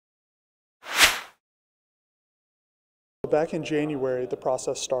back in January, the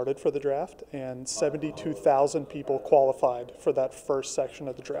process started for the draft, and 72,000 people qualified for that first section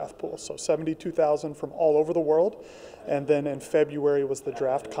of the draft pool. So 72,000 from all over the world. And then in February was the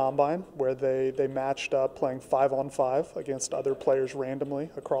draft combine, where they matched up playing 5-on-5 against other players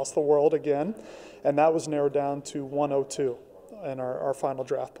randomly across the world again. And that was narrowed down to 102 in our final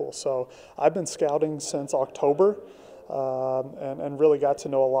draft pool. So I've been scouting since October. And really got to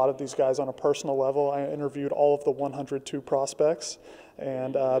know a lot of these guys on a personal level. I interviewed all of the 102 prospects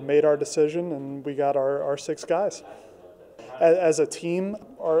and made our decision, and we got our 6 guys. As a team,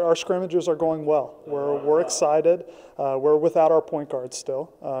 our scrimmages are going well. We're excited. We're without our point guard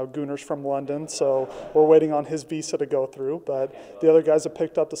still. Gunar's from London, so we're waiting on his visa to go through. But the other guys have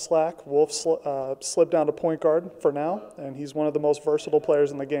picked up the slack. Wolf slipped down to point guard for now, and he's one of the most versatile players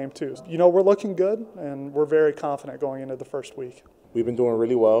in the game too. You know, we're looking good, and we're very confident going into the first week. We've been doing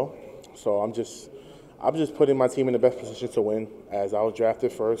really well, so I'm just putting my team in the best position to win. As I was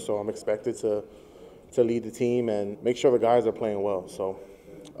drafted first, so I'm expected to lead the team and make sure the guys are playing well. So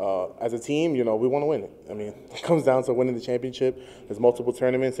as a team, you know, we want to win it. I mean, it comes down to winning the championship. There's multiple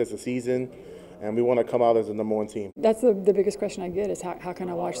tournaments, it's a season, and we want to come out as the #1 team. That's the biggest question I get is how can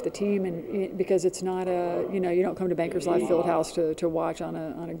I watch the team? And because it's not you don't come to Bankers Life Fieldhouse to watch on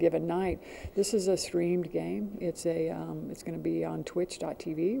a given night. This is a streamed game. It's going to be on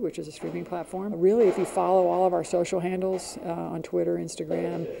Twitch.tv, which is a streaming platform. Really, if you follow all of our social handles on Twitter,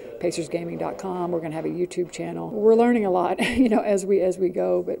 Instagram, PacersGaming.com, we're going to have a YouTube channel. We're learning a lot, as we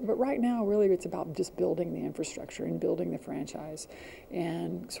go. But right now, really, it's about just building the infrastructure and building the franchise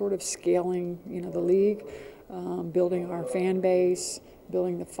and sort of scaling the league, building our fan base,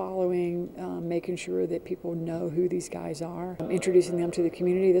 building the following, making sure that people know who these guys are, introducing them to the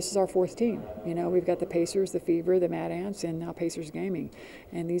community. This is our 4th team. We've got the Pacers, the Fever, the Mad Ants, and now Pacers Gaming.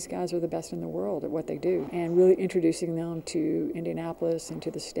 And these guys are the best in the world at what they do. And really introducing them to Indianapolis and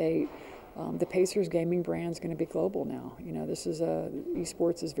to the state. The Pacers Gaming brand is going to be global now. This is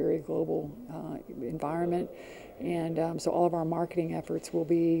Esports is very global environment. And so all of our marketing efforts will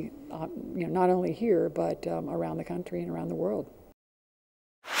be, not only here, but around the country and around the world.